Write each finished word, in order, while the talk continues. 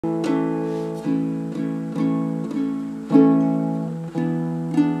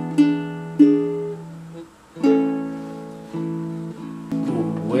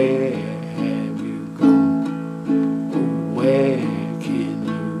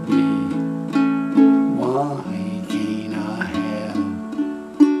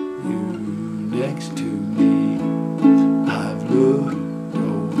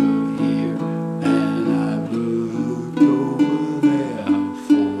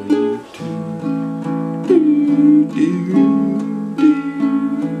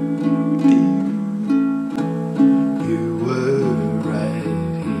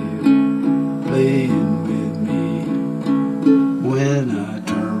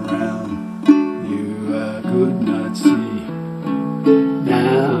could not see.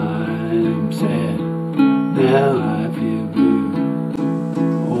 Now I'm sad, now I feel blue.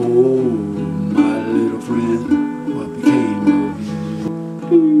 Oh, my little friend, what became of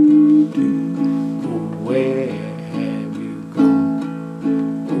you? Oh, where have you gone?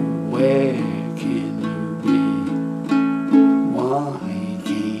 Oh, where can you be? Why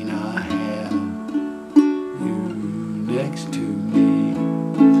can't I have you next to me?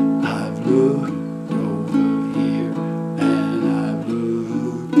 I've looked over here and I've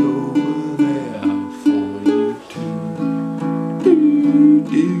looked over there for you too.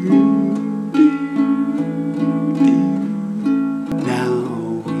 Now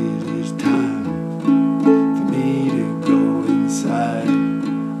it is time for me to go inside.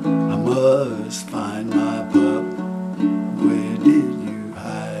 I must find my pup. Where did you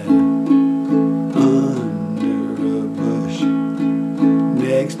hide? Under a bush,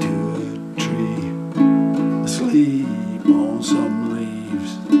 next to a tree, asleep on some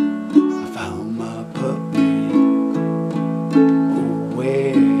leaves. I found my puppy. Oh,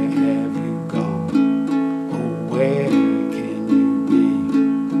 where have you gone? Oh, where can you be?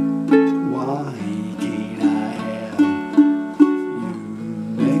 Why can't I have you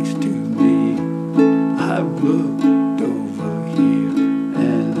next to me? I've looked